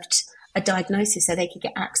deserved a diagnosis so they could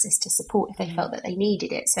get access to support if they felt that they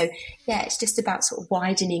needed it. So yeah, it's just about sort of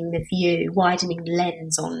widening the view, widening the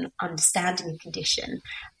lens on understanding a condition,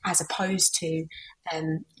 as opposed to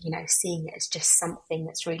seeing it as just something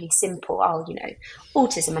that's really simple.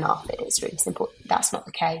 Autism and ARFID, it's really simple. That's not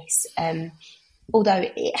the case.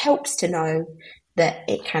 Although it helps to know that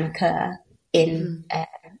it can occur in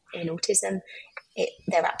autism,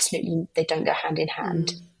 they don't go hand in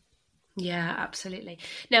hand. Yeah, absolutely.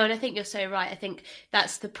 No, and I think you're so right. I think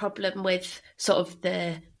that's the problem with sort of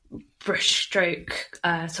the brushstroke,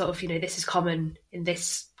 this is common in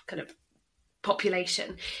this kind of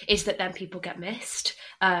population, is that then people get missed.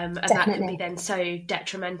 And that can be then so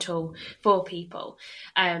detrimental for people.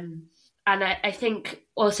 And I think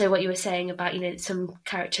also what you were saying about, some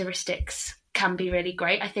characteristics can be really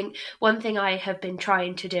great. I think one thing I have been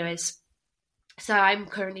trying to do is, so I'm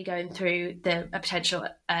currently going through a potential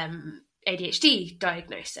ADHD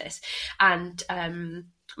diagnosis, and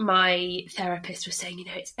my therapist was saying,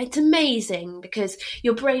 it's amazing because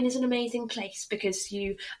your brain is an amazing place because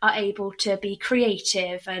you are able to be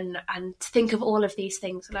creative and think of all of these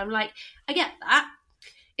things. And I'm like, I get that.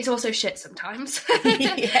 It's also shit sometimes.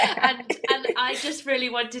 and I just really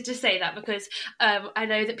wanted to say that because I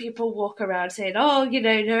know that people walk around saying, oh,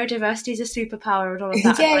 neurodiversity is a superpower and all of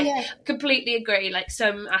that. I completely agree. Like,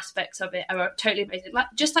 some aspects of it are totally amazing. Like,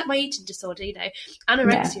 just like my eating disorder,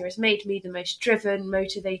 anorexia has made me the most driven,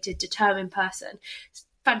 motivated, determined person. It's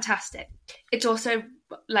fantastic. It's also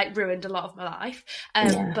like ruined a lot of my life.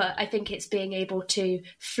 But I think it's being able to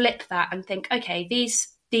flip that and think, okay, these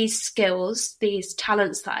skills, these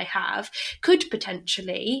talents that I have could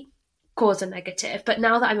potentially cause a negative. But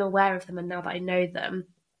now that I'm aware of them and now that I know them,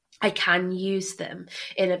 I can use them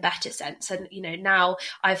in a better sense. And, now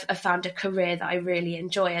I've found a career that I really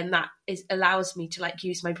enjoy, and that allows me to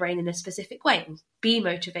use my brain in a specific way and be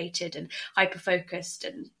motivated and hyper-focused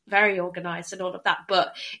and very organized and all of that.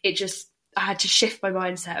 But I had to shift my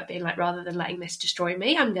mindset of being rather than letting this destroy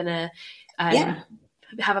me, I'm going to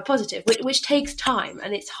have a positive, which takes time,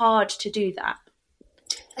 and it's hard to do that.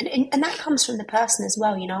 And that comes from the person as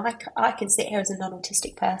well. I can sit here as a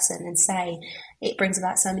non-autistic person and say it brings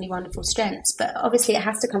about so many wonderful strengths, but obviously it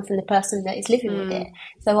has to come from the person that is living with it.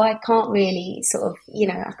 So I can't really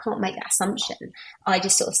I can't make that assumption. I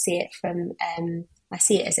just sort of see it from, I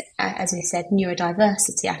see it as we said,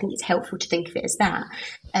 neurodiversity. I think it's helpful to think of it as that.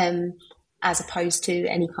 as opposed to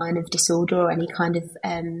any kind of disorder or any kind of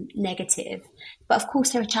negative. But of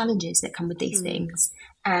course, there are challenges that come with these things.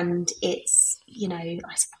 And it's, I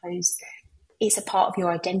suppose it's a part of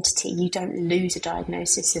your identity. You don't lose a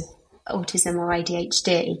diagnosis of autism or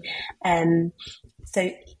ADHD.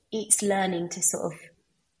 So it's learning to sort of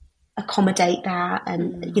accommodate that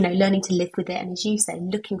and, learning to live with it. And as you say,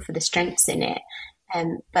 looking for the strengths in it.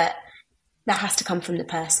 But that has to come from the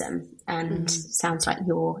person, and sounds like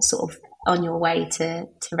you're sort of on your way to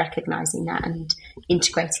recognising that and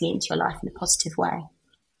integrating it into your life in a positive way.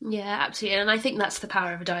 Yeah, absolutely. And I think that's the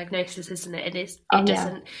power of a diagnosis, isn't it? It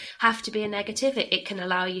doesn't have to be a negative. It can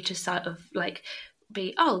allow you to sort of like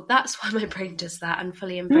be, oh, that's why my brain does that, and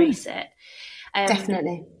fully embrace it.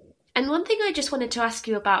 Definitely. And one thing I just wanted to ask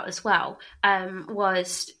you about as well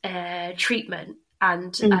was treatment.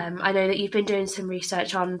 And I know that you've been doing some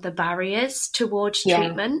research on the barriers towards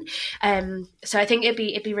treatment. So I think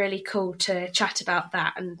it'd be really cool to chat about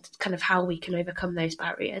that and kind of how we can overcome those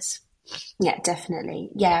barriers. Yeah, definitely.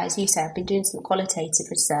 Yeah, as you say, I've been doing some qualitative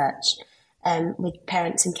research with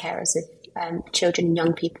parents and carers of children and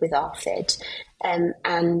young people with ARFID.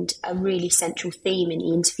 And a really central theme in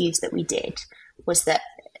the interviews that we did was that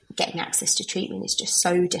getting access to treatment is just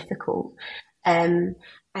so difficult.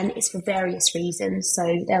 And it's for various reasons. So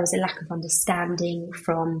there was a lack of understanding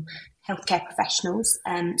from healthcare professionals,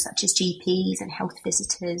 such as GPs and health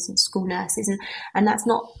visitors and school nurses. And that's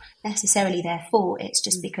not necessarily their fault. It's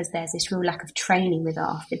just because there's this real lack of training with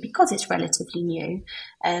ARFID because it's relatively new,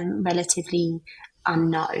 relatively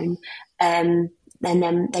unknown. And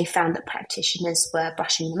then they found that practitioners were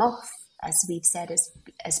brushing them off, as we've said,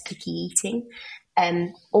 as picky eating.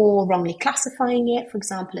 Or wrongly classifying it, for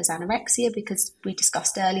example, as anorexia, because we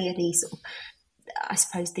discussed earlier the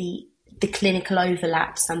clinical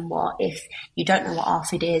overlap somewhat. If you don't know what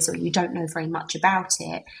ARFID is or you don't know very much about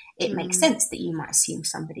it, it makes sense that you might assume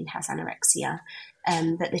somebody has anorexia.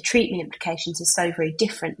 But the treatment implications are so very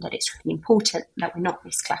different that it's really important that we're not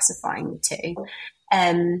misclassifying the two.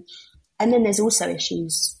 And then there's also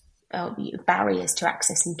issues, barriers to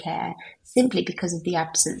accessing care, simply because of the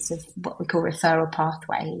absence of what we call referral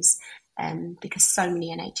pathways, because so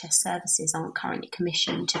many NHS services aren't currently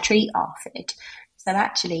commissioned to treat ARFID. So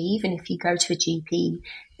actually, even if you go to a GP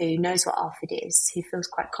who knows what ARFID is, who feels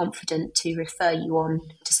quite confident to refer you on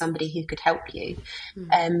to somebody who could help you,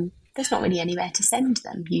 there's not really anywhere to send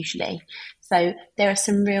them usually. So there are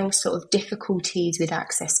some real sort of difficulties with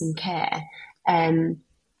accessing care.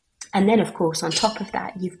 And then, of course, on top of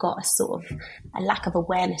that, you've got a sort of a lack of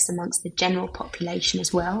awareness amongst the general population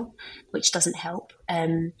as well, which doesn't help.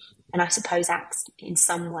 And I suppose acts in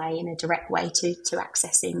some way, in a direct way, to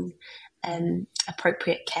accessing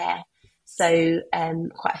appropriate care. So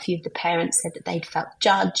quite a few of the parents said that they'd felt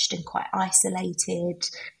judged and quite isolated.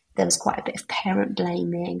 There was quite a bit of parent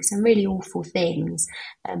blaming, some really awful things,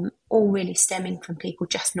 all really stemming from people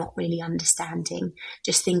just not really understanding,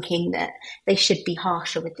 just thinking that they should be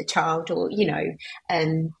harsher with the child or,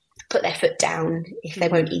 put their foot down. If they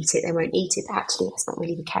won't eat it, they won't eat it. But actually, that's not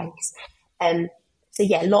really the case. So,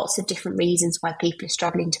 yeah, lots of different reasons why people are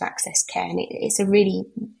struggling to access care. And it's a really,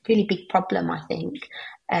 really big problem, I think,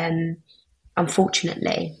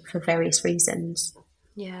 unfortunately, for various reasons.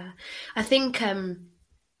 Yeah, I think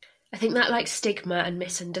that like stigma and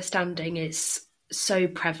misunderstanding is so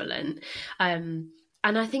prevalent.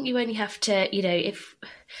 And I think you only have to, if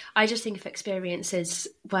I just think of experiences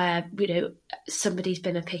where, somebody's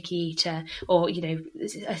been a picky eater or,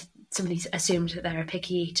 somebody's assumed that they're a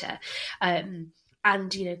picky eater.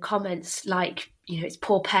 And, comments like, it's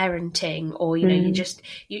poor parenting or,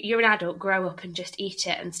 you're an adult, grow up and just eat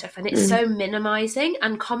it and stuff. And it's so minimizing,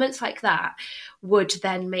 and comments like that would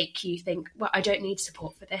then make you think, well, I don't need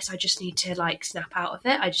support for this. I just need to snap out of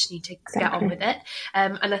it. I just need to get on with it.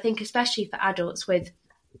 And I think especially for adults with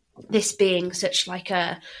this being such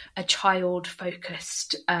a child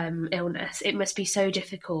focused illness, it must be so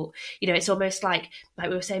difficult. It's almost like we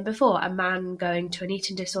were saying before, a man going to an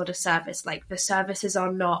eating disorder service, the services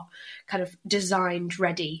are not kind of designed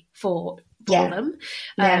ready for them.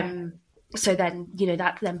 So then,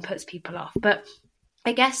 that then puts people off. But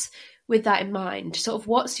I guess with that in mind, sort of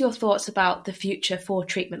what's your thoughts about the future for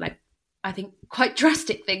treatment? I think quite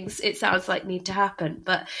drastic things, it sounds like, need to happen,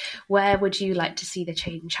 but where would you like to see the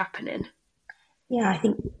change happening? Yeah, I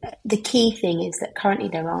think the key thing is that currently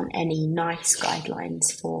there aren't any NICE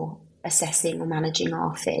guidelines for assessing or managing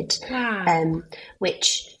ARFID,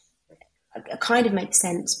 which kind of makes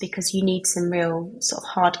sense because you need some real sort of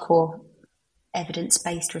hardcore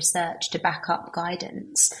evidence-based research to back up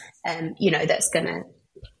guidance, that's going to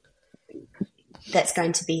that's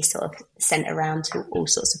going to be sort of sent around to all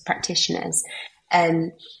sorts of practitioners.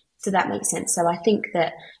 So that makes sense. So I think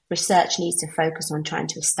that research needs to focus on trying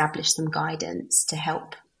to establish some guidance to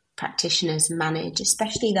help practitioners manage,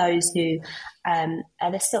 especially those who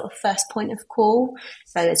are the sort of first point of call.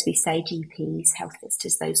 So as we say, GPs, health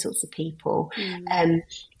visitors, those sorts of people.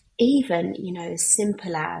 Even, as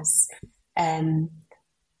simple as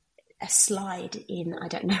a slide in, I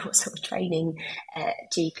don't know what sort of training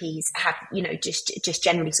GPs have, just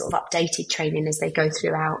generally sort of updated training as they go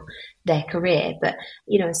throughout their career. But,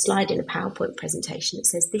 a slide in a PowerPoint presentation that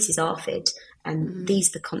says, this is ARFID and these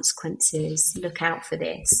are the consequences, look out for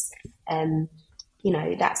this,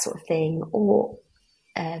 that sort of thing. Or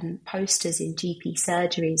posters in GP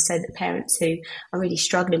surgeries so that parents who are really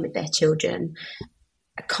struggling with their children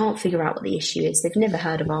can't figure out what the issue is. They've never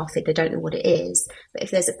heard of ARFID. They don't know what it is. But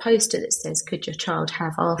if there's a poster that says, could your child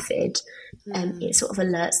have ARFID? It sort of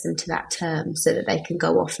alerts them to that term so that they can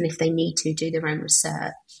go off and if they need to do their own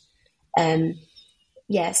research.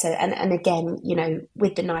 So, and again,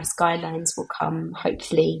 with the NICE guidelines will come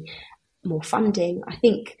hopefully more funding. I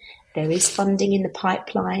think there is funding in the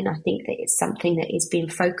pipeline. I think that it's something that is being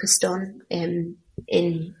focused on in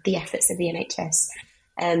the efforts of the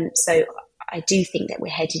NHS. So I do think that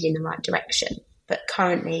we're headed in the right direction, but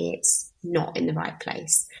currently it's not in the right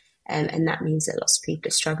place. And that means that lots of people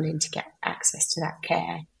are struggling to get access to that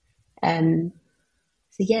care. In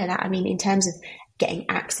terms of getting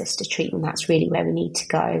access to treatment, that's really where we need to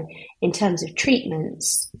go. In terms of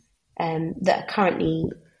treatments that are currently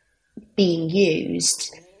being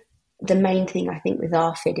used, the main thing I think with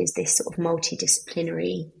ARFID is this sort of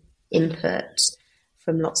multidisciplinary input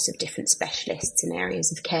from lots of different specialists in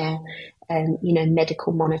areas of care,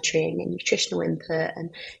 medical monitoring and nutritional input, and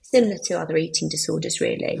similar to other eating disorders,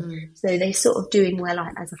 really. So they're sort of doing well,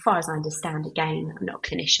 as far as I understand. Again, I'm not a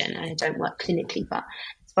clinician, I don't work clinically, but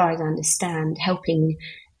as far as I understand, helping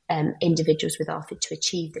individuals with ARFID to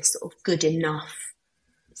achieve this sort of good enough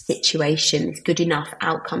situation, good enough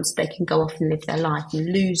outcomes, so they can go off and live their life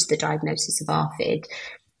and lose the diagnosis of ARFID.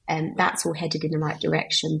 That's all headed in the right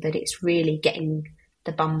direction, but it's really getting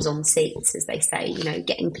the bums on seats, as they say,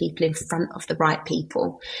 getting people in front of the right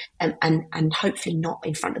people, and hopefully not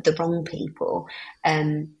in front of the wrong people.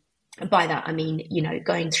 By that, I mean,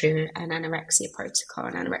 going through an anorexia protocol,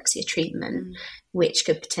 an anorexia treatment, which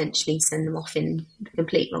could potentially send them off in the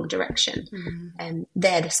complete wrong direction.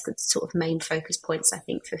 They're the sort of main focus points, I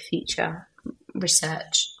think, for future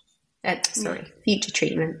research, future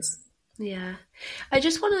treatments. Yeah. I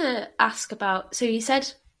just want to ask about, so you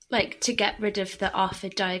said, to get rid of the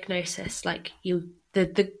ARFID diagnosis,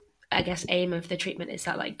 the I guess aim of the treatment is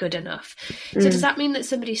that good enough. So does that mean that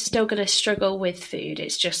somebody's still going to struggle with food?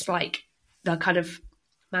 It's just they'll kind of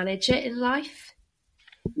manage it in life?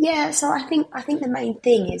 Yeah, so I think the main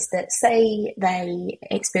thing is that, say they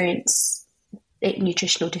experience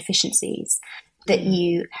nutritional deficiencies, that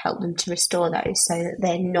you help them to restore those so that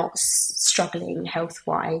they're not struggling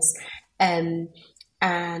health-wise, and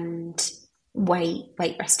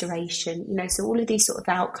weight restoration, so all of these sort of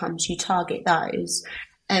outcomes, you target those,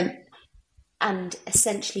 and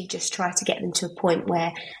essentially just try to get them to a point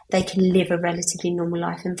where they can live a relatively normal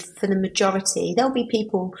life. And for the majority, there'll be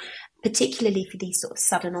people, particularly for these sort of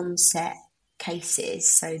sudden onset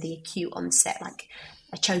cases, so the acute onset, like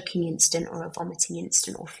a choking incident or a vomiting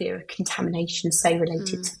incident or fear of contamination, say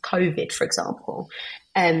related to COVID, for example,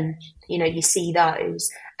 you see those,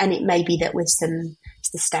 and it may be that with some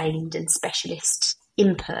sustained and specialist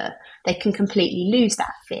input, they can completely lose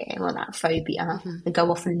that fear or that phobia and go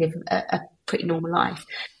off and live a pretty normal life.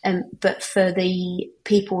 But for the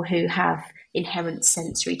people who have inherent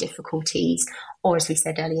sensory difficulties, or as we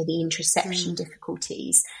said earlier, the interoception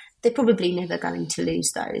difficulties, they're probably never going to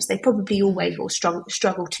lose those. They probably always will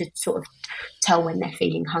struggle to sort of tell when they're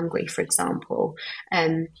feeling hungry, for example.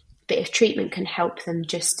 But if treatment can help them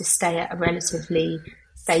just to stay at a relatively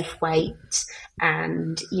safe weight,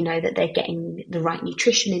 and that they're getting the right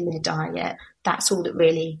nutrition in their diet, that's all that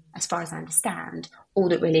really, as far as I understand, all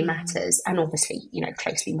that really matters. And obviously,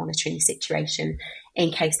 closely monitoring the situation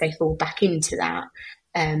in case they fall back into that.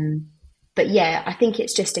 But yeah, I think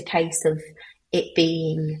it's just a case of it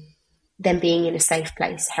being them being in a safe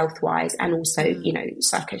place health wise, and also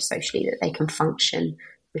psychosocially, that they can function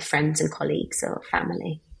with friends and colleagues or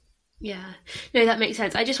family. Yeah, no, that makes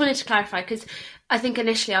sense. I just wanted to clarify, because I think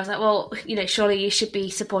initially I was like, well, surely you should be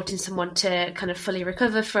supporting someone to kind of fully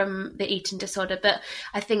recover from the eating disorder. But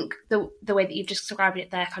I think the way that you've described it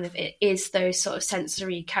there, kind of, it is those sort of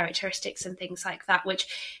sensory characteristics and things like that, which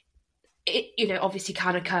it, obviously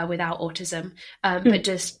can occur without autism, but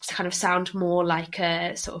just kind of sound more like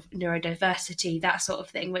a sort of neurodiversity, that sort of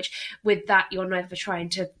thing, which with that, you're never trying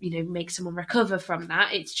to, make someone recover from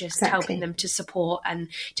that. It's just helping them to support and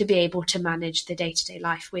to be able to manage the day-to-day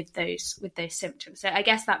life with those symptoms. So I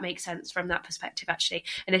guess that makes sense from that perspective, actually.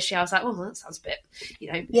 Initially, I was like, well, that sounds a bit,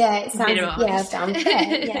 yeah, it sounds, minimalised.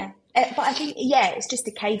 unfair, yeah. But I think, it's just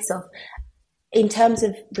a case of, in terms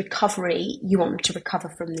of recovery, you want them to recover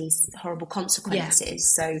from these horrible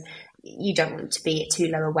consequences. So you don't want them to be at too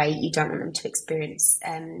low a weight. You don't want them to experience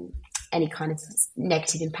any kind of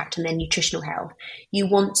negative impact on their nutritional health. You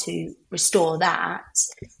want to restore that.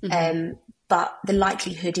 But the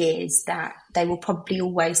likelihood is that they will probably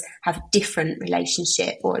always have a different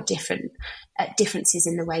relationship or differences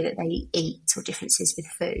in the way that they eat or differences with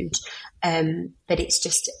food. But it's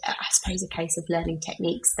just, I suppose, a case of learning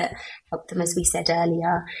techniques that help them, as we said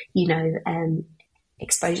earlier,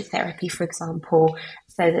 exposure therapy, for example,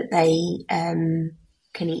 so that they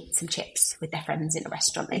can eat some chips with their friends in a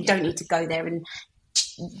restaurant. They don't need to go there and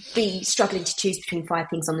be struggling to choose between 5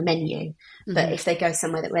 things on the menu. But if they go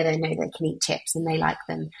somewhere where they know they can eat chips and they like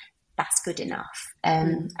them, that's good enough.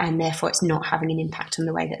 And therefore it's not having an impact on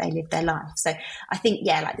the way that they live their life. So I think,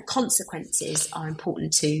 like the consequences are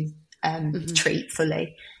important to treat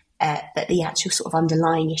fully. But the actual sort of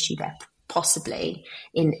underlying issue there, possibly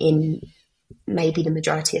in maybe the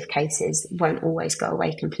majority of cases, won't always go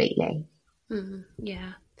away completely.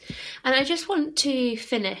 Yeah. And I just want to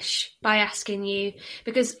finish by asking you,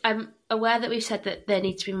 because I'm aware that we've said that there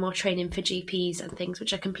needs to be more training for GPs and things,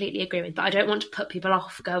 which I completely agree with, but I don't want to put people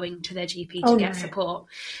off going to their GP to get support.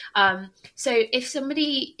 So if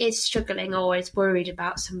somebody is struggling or is worried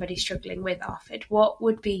about somebody struggling with ARFID, what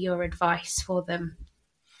would be your advice for them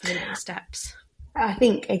for the next steps? I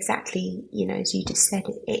think exactly, as you just said,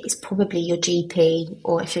 it's probably your GP,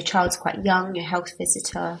 or if your child's quite young, your health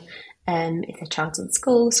visitor. If their child's in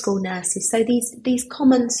school nurses. So these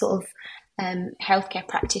common sort of healthcare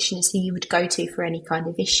practitioners who you would go to for any kind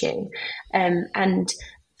of issue. As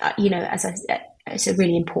I said, it's a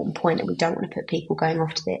really important point that we don't want to put people going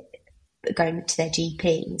to their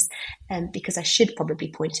GPs, because I should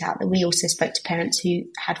probably point out that we also spoke to parents who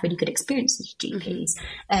had really good experiences with GPs,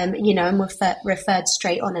 and were referred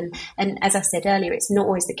straight on. And as I said earlier, it's not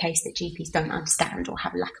always the case that GPs don't understand or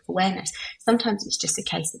have a lack of awareness. Sometimes it's just a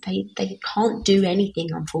case that they can't do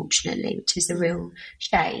anything, unfortunately, which is a real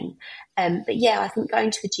shame. But I think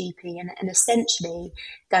going to a GP and essentially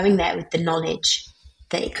going there with the knowledge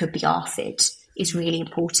that it could be ARFID is really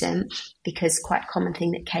important, because quite a common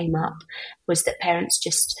thing that came up was that parents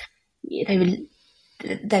just, they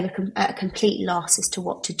were at a complete loss as to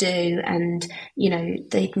what to do, and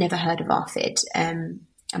they'd never heard of ARFID, and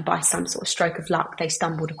by some sort of stroke of luck they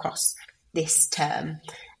stumbled across this term.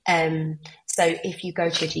 So if you go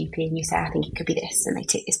to a GP and you say, I think it could be this, and they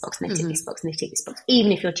tick this box and they tick this box and they tick this box,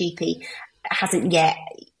 even if your GP hasn't yet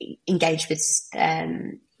engaged with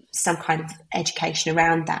some kind of education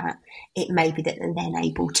around that, it may be that they're then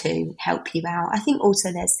able to help you out. I think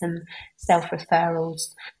also there's some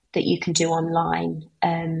self-referrals that you can do online,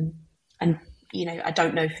 and I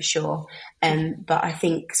don't know for sure, but I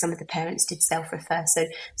think some of the parents did self-refer, so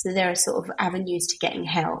there are sort of avenues to getting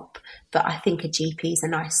help, but I think a GP is a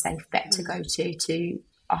nice safe bet to go to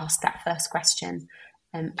ask that first question,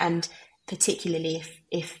 and particularly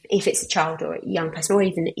if it's a child or a young person, or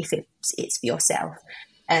even if it's for yourself.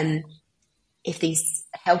 If these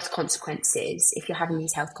health consequences, if you're having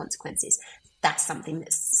these health consequences, that's something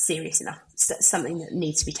that's serious enough, something that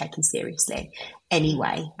needs to be taken seriously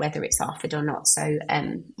anyway, whether it's ARFID or not. So,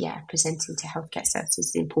 presenting to healthcare services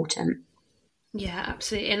is important. Yeah,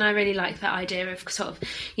 absolutely. And I really like that idea of sort of,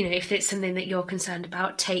 if it's something that you're concerned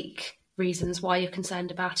about, take reasons why you're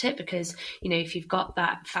concerned about it, because if you've got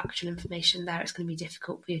that factual information there, it's going to be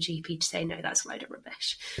difficult for your GP to say no, that's a load of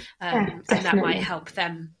rubbish, and that might help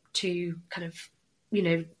them to kind of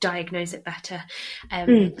diagnose it better.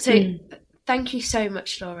 Thank you so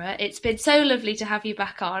much, Laura. It's been so lovely to have you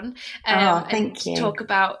back on thank you. To talk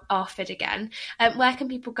about ARFID again. Where can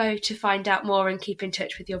people go to find out more and keep in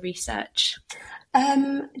touch with your research?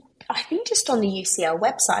 I think just on the UCL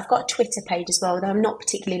website. I've got a Twitter page as well, though I'm not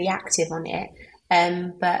particularly active on it.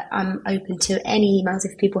 But I'm open to any emails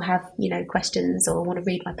if people have, questions or want to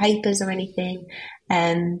read my papers or anything.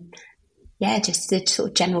 Just the sort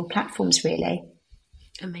of general platforms, really.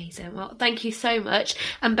 Amazing. Well, thank you so much,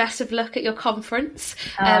 and best of luck at your conference.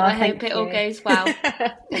 I hope it all goes well.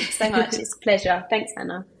 Thanks so much. It's a pleasure. Thanks,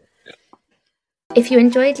 Anna. If you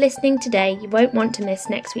enjoyed listening today, you won't want to miss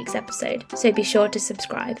next week's episode, so be sure to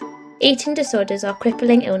subscribe. Eating disorders are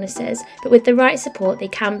crippling illnesses, but with the right support they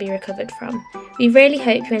can be recovered from. We really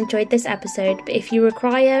hope you enjoyed this episode, but if you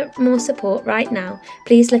require more support right now,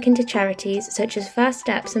 please look into charities such as First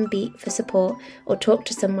Steps and Beat for support, or talk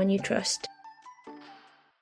to someone you trust.